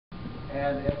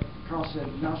And Carl said,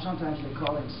 no, sometimes they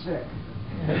call him sick.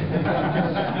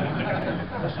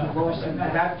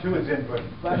 That too is input.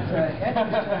 But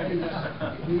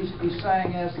he's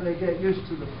saying as they get used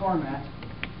to the format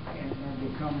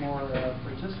and become more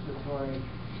participatory,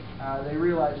 they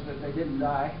realize that they didn't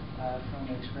die from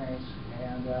the experience,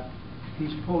 and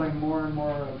he's pulling more and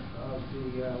more of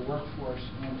the workforce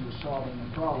into solving the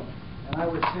problem. And I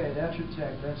would say at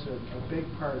Etratech, that's a big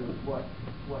part of what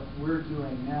we're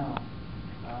doing now.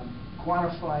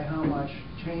 Quantify how much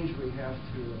change we have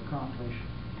to accomplish,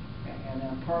 and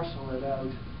then parcel it out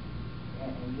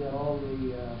and get all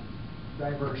the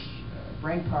diverse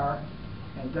brain power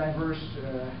and diverse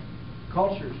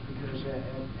cultures, because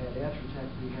at Etratech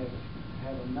we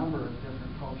have a number of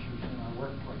different cultures in our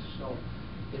workplace. So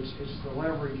it's the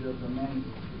leverage of the many, if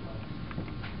you like.